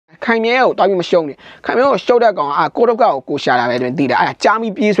Khaing Myal Kyaw mà show này Khaing Myal show đã còn cô đâu có cô xả là về bên tí đã cha mi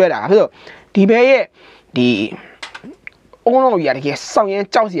pi xoay là rồi đi về đi ông nó giờ thì sau nhé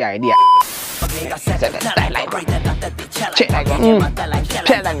cháu gì vậy đi chết lại con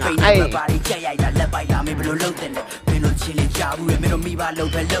chết lại ai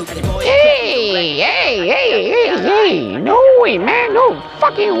hey no way man no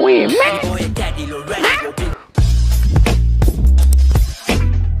fucking way man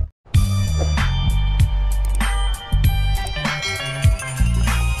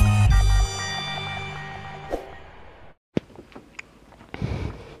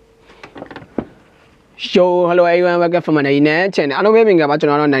So hello everyone, welcome from another channel. I don't know if you're watching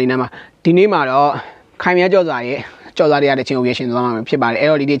this. Today, Khaing Myal Kyaw Swar is the reaction to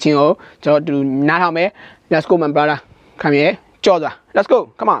the channel. So do not have me. Let's go, my brother. Khaing Myal Kyaw Swar. Let's go.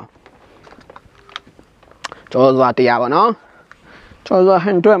 Come on. Kyaw Swar thì vào nó. Kyaw Swar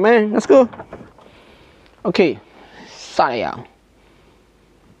hành trượt man. Let's go. Okay. Start it out.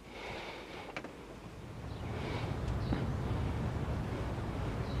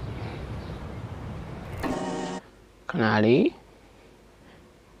 Kanali.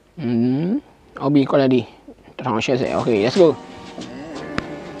 Obi quality. Okay, let's go.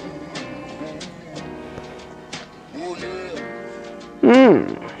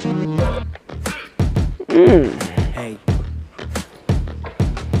 Hey.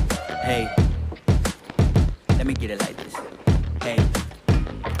 Hey. Let me get it like this. Hey.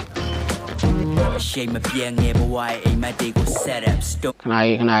 Shame of being near why ain't my day go set up.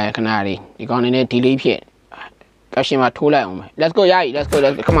 Kanali. You gonna need to delete it. Let's go, Yai. Let's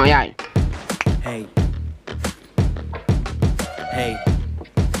go. Come on, Yai. Hey. Hey.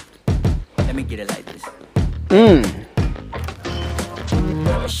 Let me get it like this.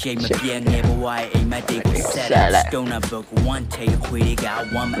 Shame of being near why ain't my day go set up. Stone up book one take quit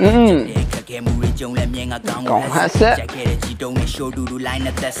got one region let me check it you don't show do line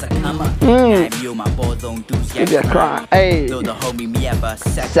that that's a come up. You my boys don't do hey the homie me ever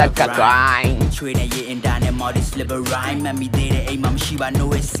set grind trading you in down and all this slip a rhyme and me did a mom she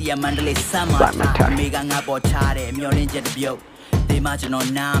know it see a Mandalay summer mega ngap or tare me on jet bio they imagine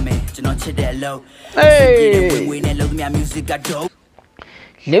on name to not chit that low hey when they look me music got dope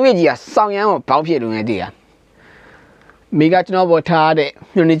Lewe ji sound yan ko bao phit lo ne ti ah mi kaကျွန်တော်ပေါ်ထားတဲ့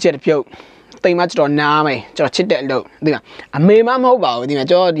ညွှန်နေချက်တစ်ပြုတ်တိမ်မကျွန်တော်နားမယ်ကျွန်တော်ချစ်တဲ့အလုပ်သိလားအမေမမဟုတ်ပါဘူးသိလား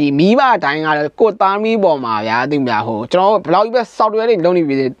ကျွန်တော်ဒီမိဘအတိုင်းကတော့ကိုသားမီးပေါ်မှာဗျာသိမလားဟိုကျွန်တော်ဘယ်လောက်ကြီးပဲ software တွေလုံးနေ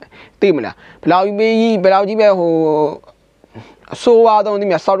ပြီသိမလားဘယ်လောက်ကြီးပဲဟိုအဆိုးသွားတော့ဒီ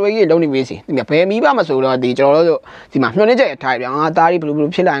မှာ software ကြီးလုံးနေပြီစီဒီမှာဘယ်မိဘမဆိုတော့ဒီကျွန်တော်တို့ဒီမှာညွှန်နေချက်ထိုင်ဗျာငါသားလေးဘယ်လို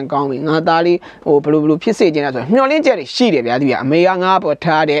ဖြစ်လာရင်ကောင်းပြီငါသားလေးဟိုဘယ်လိုဖြစ်စေချင်လဲဆိုညွှန်နေချက်တွေရှိတယ်ဗျာဒီကအမေကငါပေါ်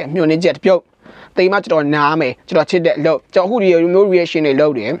ထားတဲ့ညွှန်နေချက်တစ်ပြုတ်တိမ်မကျွန်တော်နားမယ်ကျွန်တော်ချစ်တဲ့အလုပ်ကျွန်တော်အခုဒီ reaction တွေလု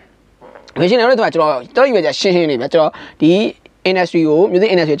ပ်တယ် reaction တွေတော့ကျွန်တော်ရွေးကြရှင်းနေဗျာကျွန်တော်ဒီ industry ကို music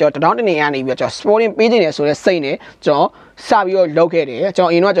industry ကျွန်တော်1000တနေရနေပြီးတော့ကျွန်တော် sporting ပေးနေတယ်ဆိုတဲ့စိတ်နဲ့ကျွန်တော်စပြီးတော့လုပ်ခဲ့တယ်ကျွန်တော်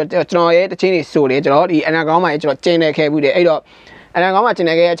အရင်တော့ကျွန်တော်ရဲ့တချင်းတွေဆိုတယ်ကျွန်တော်ဒီအနာကောင်းမှာကျွန်တော်ကျင်းနေခဲ့ဘူးတယ်အဲ့တော့အနာကောင်းမှာကျင်း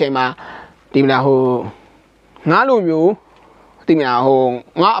နေခဲ့တဲ့အချိန်မှာဒီမလားဟိုငါလိုမျိုးဒီမလားဟို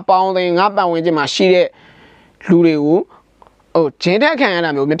ငါအပေါင်းအသင်းငါပတ်ဝန်းကျင်မှာရှိတဲ့လူတွေကိုဟိုဂျင်းတက်ခံရတာ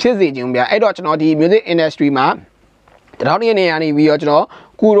မျိုးမဖြစ်စေချင်ဘူးဗျာအဲ့တော့ကျွန်တော်ဒီ music industry မှာတောင်းတနေရနေပြီးတော့ကျွန်တော်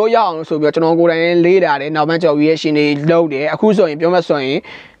ကူလို့ရအောင်လို့ဆိုပြီးတော့ကျွန်တော်ကိုယ်တိုင်လေးတာတယ်နောက်ပိုင်းကျွန်တော် reaction တွေလုပ်တယ်အခုဆိုရင်ပြောမှဆိုရင်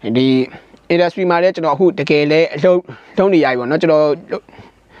ဒီ industry မှာလည်းကျွန်တော်အခုတကယ်လဲအလုပ်နေရပြီပေါ့နော်ကျွန်တော်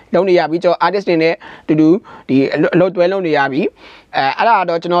လုပ်နေရပြီကျွန်တော် artist တွေနဲ့တူတူဒီအလုပ်တွဲလုပ်နေရပြီအဲ့ဒါ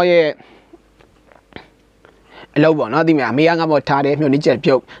တော့ကျွန်တော်ရဲ့အလုပ်ပေါ့နော်ဒီမှာအမေကငါ့ပေါ်ထားတယ်ညှို့နေချက်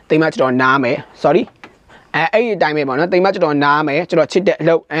ပြုတ်တိမ်မကျွန်တော်နားမယ် sorry အဲ့ဒီအတိုင်းပဲပေါ့နော်တိမ်မကျွန်တော်နားမယ်ကျွန်တော်ချစ်တဲ့အ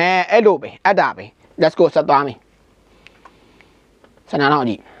လုပ်အဲ့လိုပဲအဲ့ဒါပဲ let's go ဆက်သွားမယ်ဆန္ဒတော့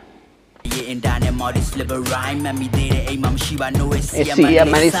ဒီin down and all this slip a rhyme and me did a mom she know it see a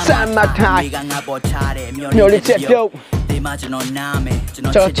man summer time ငါပေါ်ထားတယ်ညှို့နေချက်ပြုတ်ဒီမှာကျွန်တော်နားမယ်ကျွန်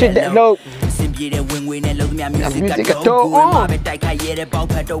တော်ချစ်တဲ့အလုပ်စင်ပြေတဲ့ဝင်နဲ့လုံးမြ music ကတော့ကိုယ်မှာပဲတိုက်ခိုက်ရတဲ့ပေါက်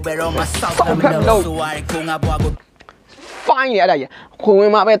ဖက်တော့ဘယ်တော့မှစောက်မလို့ဆိုရတဲ့ကိုငါဘွားကို fine ရအဲ့ဒါကြီးခွန်ဝ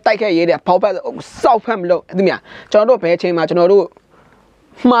င်မှာပဲတိုက်ခိုက်ရတဲ့ပေါက်ဖက်စောက်ဖက်မလို့ဒီမြကျွန်တော်တို့ဘယ်ချိန်မှာကျွန်တော်တို့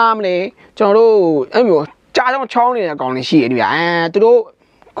မှားမလဲကျွန်တော်တို့အဲ့မျိုးကြားချောင်းနေတဲ့ကောင်တွေရှိတယ်ဒီမြသူတို့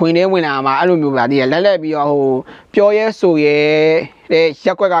ခွင်ထဲဝင်လာမှာအဲ့လိုမျိုးပါဒီလက်ပြီးတော့ဟိုပြောရဲဆိုရဲတဲ့ရ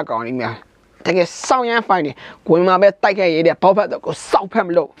က်ွက်ကကောင်လေးများတကယ်စောင်းရမ်းဖိုင်နေခွင်မှာပဲတိုက်ခဲ့ရတဲ့ဘောက်ဖက်တော့ကိုစောက်ဖက်မ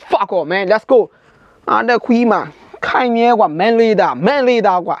လို့ fuck off man let's go အားတဲ့ခွီးမှာခိုင်မြဲกว่า man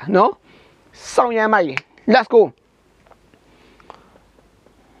leader กว่าနော်စောင်းရမ်းမိုက် let's go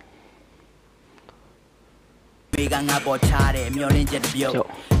မေကငါပေါ်ထားတယ်မျောလင်းချက်တပြုတ်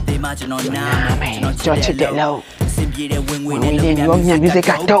ဒီမှာကျွန်တော်နားမယ်ကျွန်တော်ချစ်တယ်လို့စ music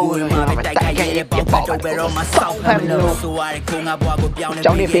got told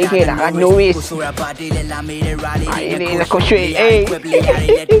trong đi phía kia là noise là câu chuyện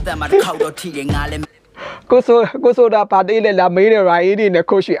cô soda party là mấy điều này đi là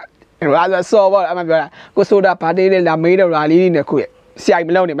câu chuyện rồi là so với anh nói cô soda party là mấy điều này đi là câu chuyện xài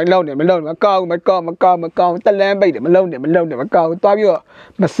mình lâu mà con ta lên bây để mình lâu mà con toa biểu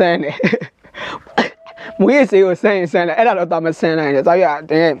mà sen này mỗi sự sen nàyအဲ့ဒါတော့တော့မဆန်းနိုင်တယ်သွားပြ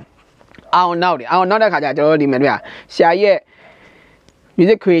တဲ့အောင်နောက်တဲ့ခါကျကျွန်တော်ဒီမှာတွေ့ဆရာရဲ့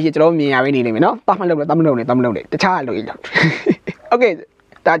music creation ကျွန်တော်မြင်ရပြီနေလိမ့်မယ်နော်တမလုပ်နေတခြားလို့ရ Okay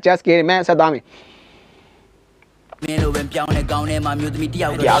ဒါ just get it man ဆက်သွားပြီမင်းလိုပဲပြောင်းနေကောင်းနေမှာမျိုးသမီးတယော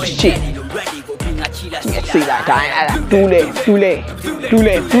က်တော့ရှိစီလာတိုင်းအဲ့ဒါတူးလေအဲ့ဒါ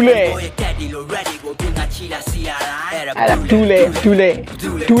တူးလေ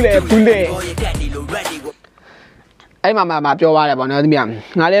အဲ့မှာပြောသွားတယ်ပေါ့နော်သမီး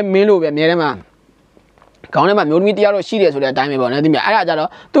ငါလည်းမင်းလိုပဲအများထဲမှာခေါင်းထဲမှာမျိုးသမီးတယောက်တော့ရှိတယ်ဆိုတဲ့အတိုင်းပဲပေါ့နော်သမီးအဲ့ဒါကြတော့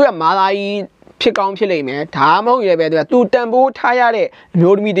သူ့ရဲ့မာသာကြီးဖြစ်ကောင်းဖြစ်လိမ့်မယ်ဒါမှမဟုတ်ရပဲသူတန်ဖိုးထားရတဲ့အ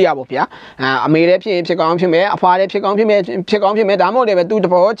မျိုးသမီးတရားပေါ့ဗျာအမေလည်းဖြစ်ကောင်းဖြစ်မယ်အဖွာလည်းဖြစ်ကောင်းဖြစ်မယ်ဒါမှမဟုတ်လည်းပဲသူတ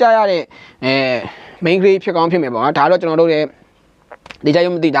ဘောကြားရတဲ့ main grade ဖြစ်ကောင်းဖြစ်မယ်ပေါ့နော်ဒါတော့ကျွန်တော်တို့လည်းဒီကြ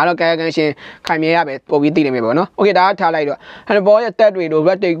ရုံမသိဒါတော့ကာယကံရှင်ခိုင်မြဲရပဲပို့ပြီးသိနေမယ်ပေါ့နော် Okay ဒါထားလိုက်တော့ဟန်ဘောရဲ့တက်တွေတို့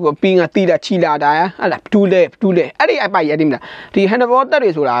red tape ကိုပြီးငါတီးတာချီလာတာဟဲ့လားတူးလေအဲ့ဒီအပိုက်ရတိမလားဒီဟန်ဘောတက်တွေ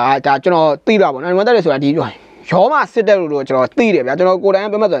ဆိုတာကဒါကျွန်တော်သိတာပေါ့နော်ဟန်ဘောတက်တွေဆိုတာဒီရောမစစ်တက်လို့ကျွန်တော်သိတယ်ဗျာကျွန်တော်ကိုယ်တိုင်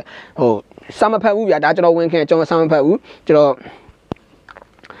ပြောမှဆိုဟိုစမ်းမဖတ်ဘူးဗျာဒါကျွန်တော်ဝင်ခင်ကျွန်တော်စမ်းမဖတ်ဘူးကျွန်တော်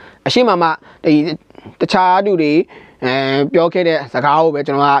အရှိမဒီတခြားသူတွေပြောခဲ့တဲ့စကားကိုပဲ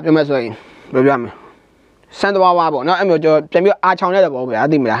ကျွန်တော်ကပြောမှဆိုရင်ဘယ်လိုပြောမလဲစမ်းသွားပေါ့နော်အဲ့မျိုးကျွန်တော်ပြန်ပြီးအားချောင်းတဲ့ဘောဗျာ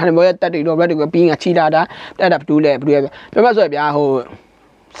သိမလားဟန်ဘောရဲ့တက်တွေတော့ red တွေကိုပြီးငါချီလာတာတက်တာဘူးလေပြောမှဆိုရင်ဗျာဟို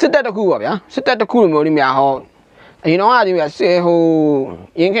စစ်တက်တစ်ခုပေါ့ဗျာစစ်တက်တစ်ခုလိုမျိုးဒီများဟောအရင်တော့ကဒီဟို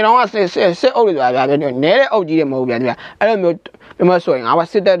ရင်ခင်တော့စစ်အုပ်တွေဆိုတာဗျာနဲတဲ့အုပ်ကြီးတွေမဟုတ်ဗျာဒီအဲ့လိုမျိုးဒီမှာဆိုရင်ငါက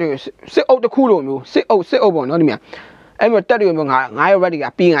စစ်တက်တွေစစ်အုပ်တစ်ခုလိုမျိုးစစ်အုပ်ပေါ့နော်ဒီမှာအဲ့မျိုးတက်တွေမျိုးငါရဲ့ ready က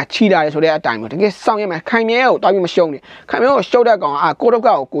ပြီးငါချီလာတယ်ဆိုတဲ့အတိုင်းပေါ့တကယ်စောင့်ရမယ်ခိုင်မြဲကိုတောက်ပြီးမရှုံးနေခိုင်မြဲကိုရှုပ်တဲ့ကောင်ကိုတော့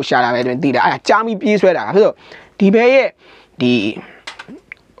ကိုရှာတာပဲတွင်တည်တာအဲ့ဒါကြားမိပြေးဆွဲတာဖြစ်ဆိုဒီဘဲရဲ့ဒီ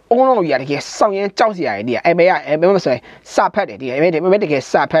အုံးလုံးကြီးတကယ်စောင့်ရင်ကြောက်စရာကြီးအဲ့ဘဲမဆိုရင်စဖတ်တယ်ဒီအဲ့ဘဲတကယ်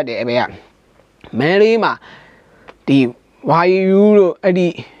စဖတ်တယ်အဲ့ဘဲကမန်လေးမှာဒီဝါယူလို့အဲ့ဒီ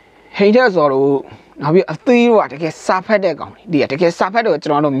ဟိန်းချက်စော်လို့နောက်ပြီးအသေးတော့တကယ်စာဖတ်တဲ့ကောင်ဒီတကယ်စာဖတ်တော့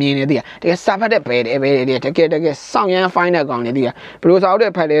ကျွန်တော်တို့မြင်နေသေးတယ်တကယ်စာဖတ်တဲ့ဘဲတကယ်စောင့်ရမ်းဖိုင်းတဲ့ကောင်နေသေးတယ်ဘယ်လိုစာအုပ်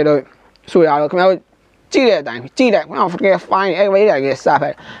တဲ့ဖတ်လဲတော့ဆိုရတော့ခင်ဗျားတို့ကြည့်တဲ့အတိုင်းကြည့်တယ်ခင်ဗျားတကယ်ဖိုင်းအဲ့ဘဲတကယ်စာဖ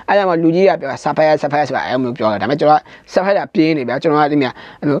တ်အဲ့ဒါမှလူကြီးကပြောစာဖတ်ဆိုတာအဲ့လိုပြောတာဒါပေမဲ့ကျွန်တော်စာဖတ်တာပြင်းနေဗျာကျွန်တော်ကဒီမြ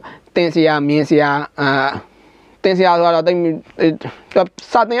အဲ့လိုတင်စရာမြင်စရာတင်စရာဆိုတော့တိတ်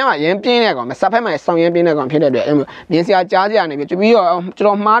စာတင်ရမှာရမ်းပြင်းတဲ့ကောင်စာဖတ်မှစောင့်ရမ်းပြင်းတဲ့ကောင်ဖြစ်တဲ့အတွက်အဲ့လိုမြင်စရာကြားစရာနေပြီးပြီးတော့ကျွန်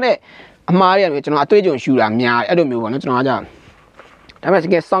တော်မှားတဲ့အမှားတွေကျွန်တော်အတွေ့အကြုံရှူတာများတယ်အဲ့လိုမျိုးပေါ့နော်ကျွန်တော်ကဒါပေမဲ့တ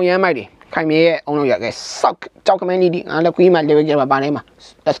ကယ်စောင့်ရမ်းမိုက်တွေခိုင်မြဲရဲ့အုံလုံးရကဲစောက်ကြောက်ကမန်းကြီးဒီငါလည်းခွေးမှ level ကျပါနေမှာ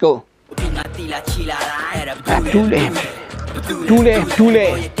let's go ဒူးလေ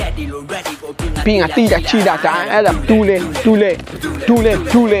ပြီးငါတီးတာချီတာဒါအဲ့ဒါဒူး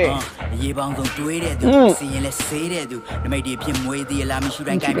လေရေပေါင်းဆုံးတွေးတဲ့သူစီရင်လဲဆေးတဲ့သူနမိတ်တွေဖြစ်မွေးသေးလားမရှိ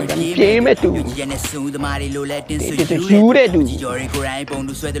တိုင်းကိုက်ပြီးပြေးမဲ့သူရတဲ့စူးသမားတွေလိုလဲတင်းဆွယူတဲ့သူကြီးကျော်တွေကိုယ်တိုင်ပုံ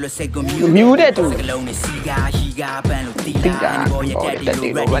သူဆွဲတယ်လို့စိတ်ကိုမြူတဲ့သူကလုံးနဲ့စီကားရှိကားပန်းလို့တီးတာဘောရဲ့တက်ဒီ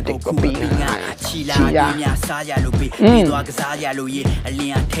လို ready ကိုပြီးငါချီလာပြီးများစားကြလို့ပြီးသွားကစားကြလို့ရေအလ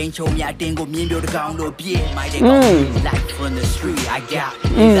င်းအထိန်ချုံများတင်းကိုမြင်းပြိုတကောင်လို့ပြေးမိုက်တဲ့ကောင် like from the street I got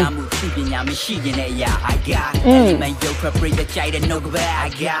ဒါမှုသိပညာမရှိရင်လည်းရ I got ဒီမန်ရုပ်ခပရိတဲ့ကြိုက်တဲ့နှုတ်ကပဲ I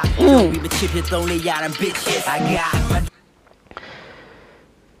got we be chipping only y'all and bitches I got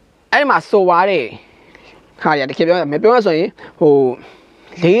အဲ့မှာဆိုပါတယ်ခါရတကယ်ပြောမပြောဆိုရင်ဟို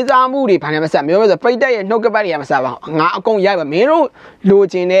လေးစားမှုတွေဘာနဲ့မဆက်ပြောဆိုပိတ်တက်ရဲ့နှုတ်ကပတ်တွေကမဆက်ပါငါအကုန်ရိုက်ပါမင်းတို့လို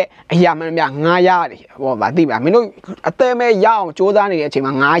ချင်တဲ့အရာမှန်များငါရတယ်ဟောဗာသိပါမင်းတို့အသေးမဲ့ရအောင်စ조사နေတဲ့အချိန်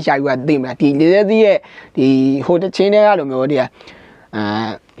မှာငါရှာယူရသိမလားဒီလေးသေးရဲ့ဒီဟိုတချင်းတွေကလိုမျိုးတွေက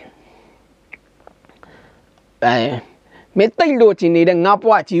မင်းတိတ်လို့ချင်နေတဲ့ငါ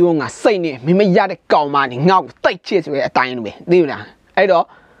ဘွားကြီးကိုငါစိတ်နေမင်းမရတဲ့ကောင်မနေငါ့ကိုတိတ်ချစ်ဆိုတဲ့အတိုင်းလိုပဲသိမလားအဲ့တော့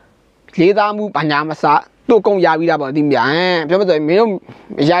လေးသားမှုဘာညာမစတို့ကုံရပြီးတာပေါ့ဒီမြန်ပြောမဆိုမင်းတို့မ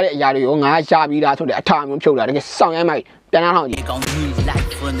ရတဲ့အရာတွေကိုငါရပြီးတာဆိုတဲ့အထာမျိုးဖြုတ်တာတကယ်စောင့်ရမ်းမိုက်ပြန်လာအောင်ကြီး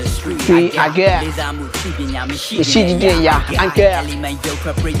I get ရှိတဲ့ရ I get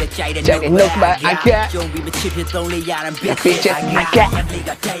နှုတ်ပါ I get I get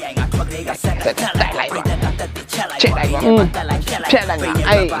တိုက်လိုက်ပါချက်လိုက်ပါဖြတ်လိုက်ပါ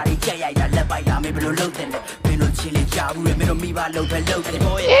အေး Hey,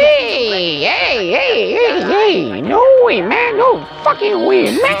 no way, man, no fucking way,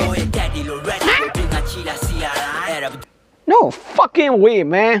 man. No fucking way,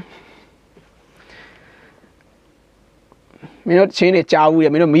 man. Me not change the chow, me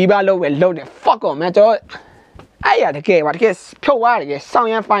no me ba low and low the fuck on, man. I had the game, what guess, pure water, sound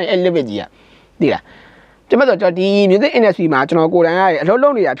and fine elevator. Dear. The mother of the music industry match, and I'll go down. I don't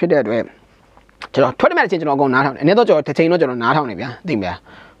know, I put that way. 20 minutes into go now, and never to take no not on it. Dimmer.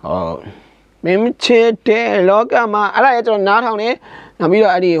 Oh, Mim chit, logama, I like it not on it. Now we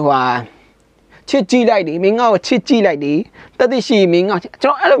are the chitty lady, Ming out chitty lady, that is she Ming out.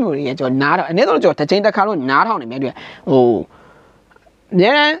 So I don't know, not and never to take the car not on it. Oh,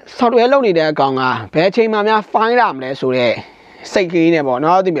 then sort of alone there, Gonga, Petty Mamma, fine arm, so they say never,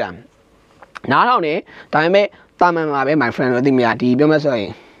 no, the not on it. Time my friend, or the Mia, the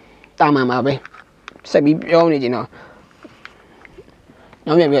Bimasoy. Tama, say be only, you know.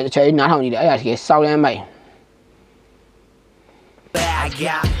 No, maybe I tell you not only I get South and May. I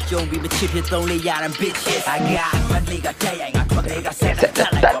got don't be chip it only young and bitches. I got one nigga telling I said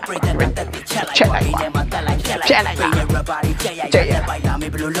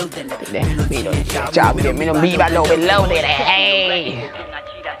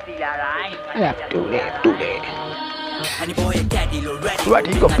what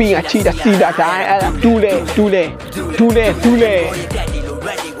he got being a cheat a see that I do that.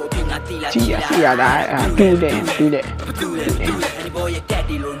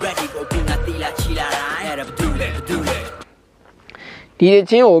 The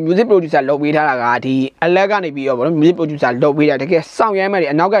channel music producer love with Haragati, a legani be over music producer love with the guest sound yammy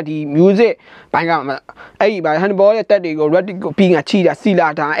and now got the music bang out by handball that they go ready go being a cheat a see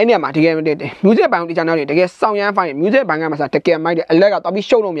that any amount of music bound the channel, the guest sound yam fine music bang out take care of my leg to be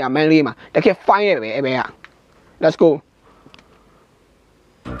shown on your man lima. They can find it. Let's go.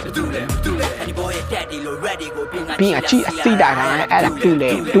 Being a cheat, see that I do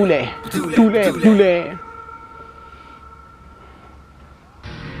that.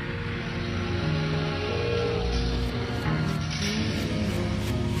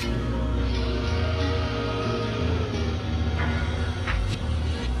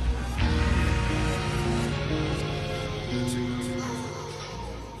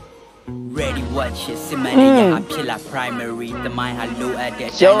 Ready watch it, Simania, Pilla primary, the my hello at the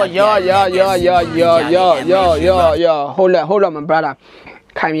yo. Hold on, my brother.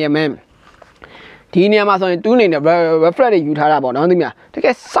 Khaing Myal man. Tina Mason doing the Friday you had about on the to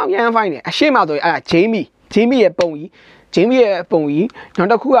get some young finding. A shame out of Jamie a pony,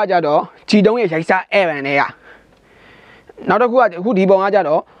 not a Kuajado, Chidong is Evan air. Not a who he bon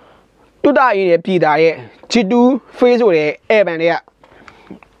ajado. To die in a P die, Chidu, face away, Evan air.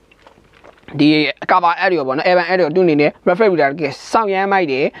 The cover area one, Evan area doing it, referring to get some young my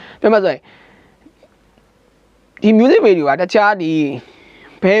day. Remember, the music video at the child, the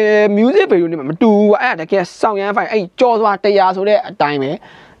music video, do I guess some young fight a George what they are so there at time.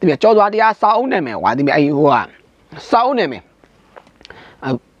 The George what they are sound name, why the you are sound name.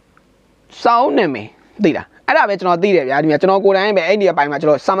 Sound name, data. I love it not did. I mean, I don't go down by India by much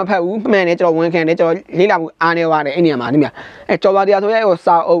summer pay manage or one can let Lila Anna any amount. A George what they are so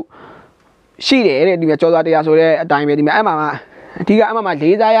saw. She did the Chola de Azore, a dime with Mamma. Tiga Mamma,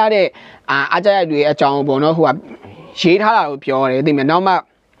 Lizayade, Aja do a John Bono who are shade hello pure, the Manoma,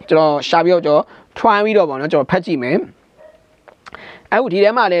 Shabio, try me over not your patchy man. I would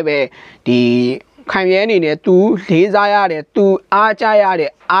hear my leve the Khaing in it two, Lizayade, two Ajayade,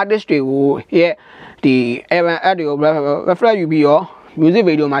 artistry who here the Evan Adio, refer you be your. Music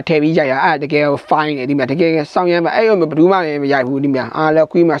video my TV Jaya, the girl fine at the getting some young Bruma and Yahudimia. I love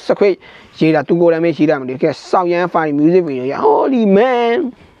Queen Massacre. She had to go and make it them. They get some young fine music video. Holy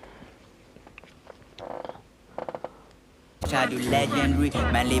man. Legendary,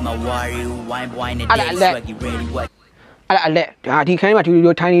 manly my warrior, wine and I let he came to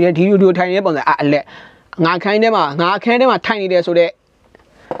do tiny that you do tiny on the outlet. I kind of tiny there so that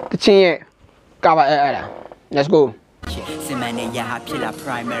the chair cover. Let's go. Simania Pilla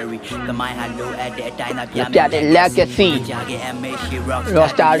primary, the my hello at the Dynamic legacy.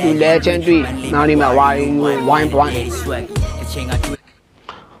 Lost out to legendary. Now in my wine. Wine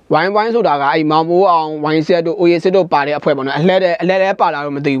so that I mammo on wine said, oh, yes, it body up on a letter pala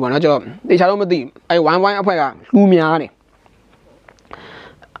with the one job. They shall with the I wine up here, Lumiani.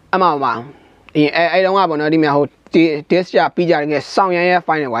 Amama. I don't have an idea. This job, Pija gets some young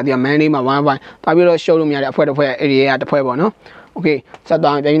fine what the man name of one. I will show me at the area at the Pueblo, no? Okay, so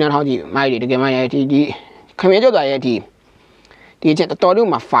down, they know how you might to get my ITD. Come here, the IT. The jet the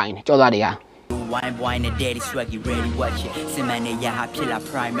Torium fine, Joladia. Wine wine and daddy swaggy ready watch it. Simane ya ha phila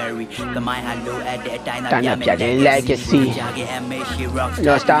primary. The mind had low at the time that ya legacy.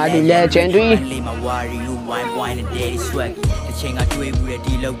 No star the legendary. My worry you wine and daddy swaggy. The chain I do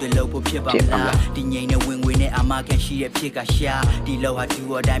with the low for pip up la. The name win it ama can she pick a shot. The low had to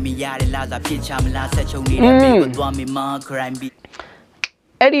or dime ya the laza pitch am la set you need a big one me ma crime be.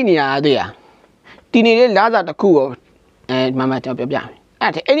 Eddie near there. Dinner laza the cool and mama top your young.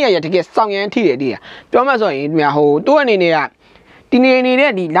 At any other to get song and tea dear. Thomas in my whole doing in there. Dinner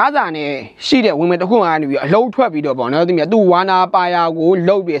the Lazane, she the women who are low torpedo on nothing. Do one up by a good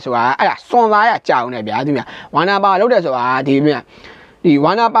low base or I saw like a chow never. One up by loaders or the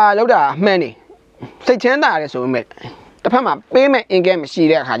one up by loader many. Say $10 so met. The Pama payment in game she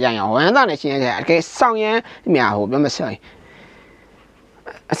there had young and then she had a song and me I hope I'm sorry.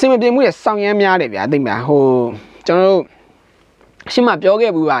 A similar thing with a song and me I think my whole general. She might be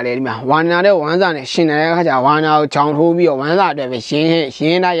okay with one another ones on she never had one out town who be one that she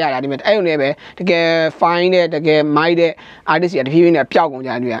ain't I admit I never to get find it to get my day. I just had people in a piago.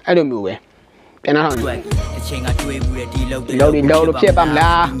 I don't move it. And I don't load of chip. I'm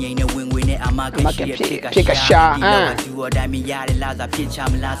la. Pick a shot.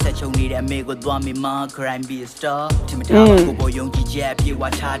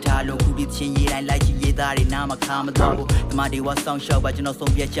 Show, but you know, so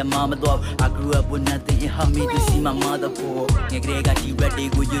get your mama though. I grew up with nothing, it hurt me to see my mother poor. Nigga got you ready,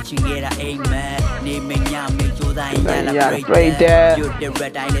 go you chingera, amen. Name me, you die, great there. You're the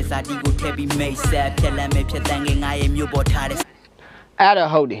red eyeless, I did go heavy make sad. Tell them if you're thinking I am your botaris. Add a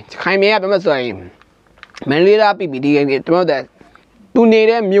holding. Khaing Myal Kyaw Swar. Mainly that PPD, to know that. Tu need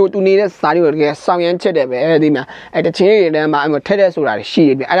a mute, tu need a study or get some and cheddar at the chain. I'm a tedder so that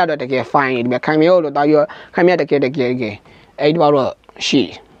she, I don't get fine. But Khaing Myal Kyaw Swar, Khaing Myal Kyaw Swar again. 8 hour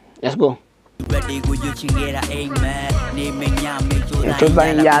she. Let's go. Ready with you chingera, amen. Name you to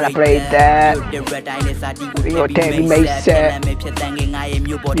buy ya play that. We will take me make set.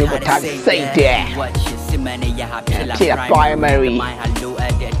 You will talk say that. She a primary.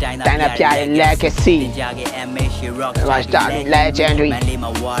 Stand up your legacy. Was that legendary?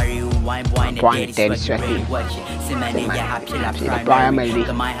 Point that is right. Primary.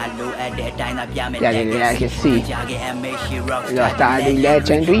 Legacy. Was that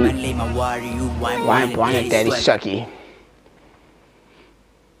legendary? 1 point that is sucky.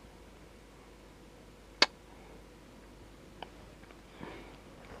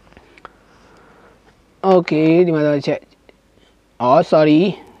 Okay, di mana check. Oh,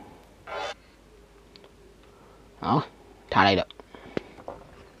 sorry. Oh, ထားလိုက်တော့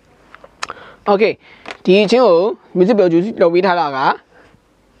Okay, ဒီအချင်းကို music ပြောကြည့်လုပ်ပြီးထားတာက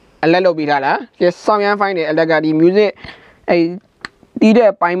အလက်လုပ်ပြီးထားတာဒီဆောင်းရမ်း file နဲ့အလက်ကဒီ music အဲတီးတဲ့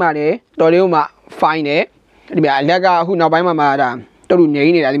ပိုင်းမှာလေတော်လေးကိုမှ file နဲ့ဒီမှာအလက်ကအခုနောက်ပိုင်းမှာဒါတော်တော်ငြိ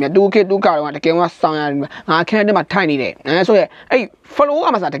မ်းနေတာဒီမှာတူခက်တော့တကယ်မှဆောင်းရမ်းငါခက်တဲ့မှာထိုင်နေတယ်ဆိုရဲအဲ့ flow က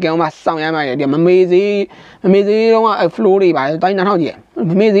မှစတကယ်မှဆောင်းရမ်းမှာဒီမမေးသေးတော့အဲ့ flow တွေပါတိုင်းနှောင်းကြည့်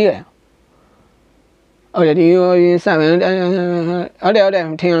မမေးသေးတယ် ဟုတ်တယ်ဒီ7ဟုတ်တယ်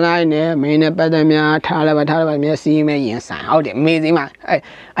ထင်လိုက်နေမင်းနဲ့ပတ်သက်များထားလိုက်ပါမျက်စိမဲ့ရင်ဆိုင်ဟုတ်တယ်မေးစင်းမှာအဲ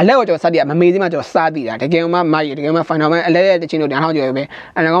အလက်ကိုကျွန်တော်စတည်မမေးစင်းမှာကျွန်တော်စတည်တာတကယ်မှမိုက်တကယ်မှ final ပိုင်းအလက်ရဲ့တချင်းတို့1000ကျော်ပဲ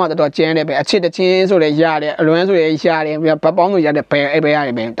အဲ့ကောင်ကတော်တော်ကျန်းတယ်ပဲအချစ်တချင်းဆိုလည်းရတယ်အလွမ်းဆိုလည်းရတယ်ဘတ်ပေါင်းဆိုရတယ်ဘယ်အဲ့ဘယ်ရတ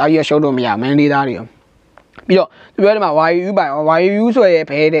ယ်ပဲတာကြီးရှုံးလို့မရမင်းလေးသားတွေရောပြီးတော့သူပြောတယ်မှာ YU ဆိုရဲ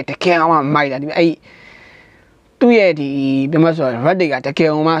ဘဲတဲ့တကယ်မှမိုက်တာဒီအဲ့သူ့ရဲ့ဒီဘယ်မှာဆို red တွေကတက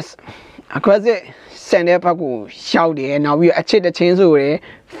ယ်မှ aggressive စံတဲ့ဘက်ကိုရှောက်တယ်နောက်ပြီးအချစ်တချင်းဆိုရယ်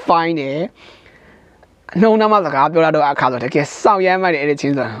fine တယ်အနှုံးနှမစကားပြောရတော့အခါဆိုတကယ်စောင့်ရမ်းမှတယ်အဲ့ဒီချ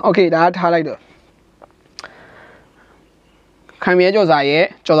င်းဆို okay ဒါထားလိုက်တော့Khaing Myal Kyaw Swarရဲ့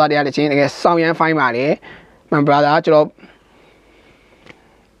ကြော်စားတရားတချင်းတကယ်စောင့်ရမ်း fine ပါတယ် my brother ကျွန်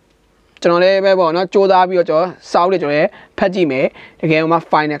တော်လည်းပဲပေါ့နော်စူးစမ်းပြီးတော့ကျွန်တော်စောက်တယ်ကျွန်တော်လည်းဖတ်ကြည့်မယ်တကယ်မှ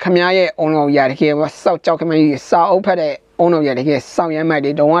fine တယ်ခမရဲ့ online ရတကယ်မှစောက်ကြောက်ခမကြီးစောက်အုပ်ဖတ်တဲ့ online ရတကယ်စောင့်ရမ်းမှတ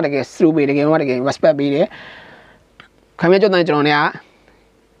ယ်တော့တကယ် slow ပေးတကယ်မှတကယ် respect ပေးတယ်Khaing Myal Kyaw Swarကျွန်တော်လည်း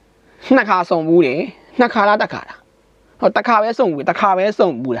နှစ်ခါဆုံးဘူးတယ်နှစ်ခါလားတစ်ခါလားဟောတစ်ခါပဲဆုံးဘူးတစ်ခါပဲ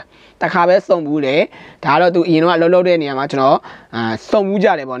ဆုံးဘူးလားတစ်ခါပဲဆုံးဘူးတယ်ဒါတော့သူအရင်တော့လှုပ်တဲ့နေရာမှာကျွန်တော်ဆုံးဘူးကြ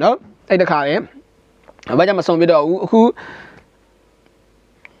တယ်ပေါ့နော်အဲ့တစ်ခါပဲဘာကြောင့်မဆုံးပြတော့ဘူးအခု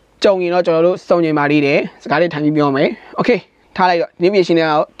ကြုံရင်တော့ကျွန်တော်တို့စုံညင်ပါလေးတယ်စကားလေးထိုင်ပြီးပြောမယ်โอเคထားလိုက်တော့ဒီဗီဒီယိုရှင်က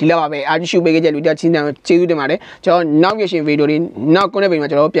တော့ဒီလောက်ပါပဲအားရှုပေးခဲ့ကြလူတက်ချင်းတန်းကျေးဇူးတင်ပါတယ်ကျွန်တော်နောက်ဗီဒီယိုရှင်ဗီဒီယိုလေးနောက်ကွန်တဲ့ဗီဒီယိုမှာ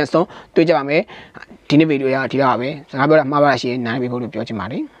ကျွန်တော်ပြန်ဆုံးတွေ့ကြပါမယ်ဒီနေ့ဗီဒီယိုရဒီလောက်ပါပဲစကားပြောတာမှားပါရှင်နားပြီးဖို့လို့ပြောချင်ပါ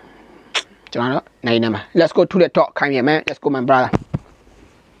တယ်ကျွန်တော်တော့နိုင်နေမှာ let's go to the talk Khaing Myal man let's go my brother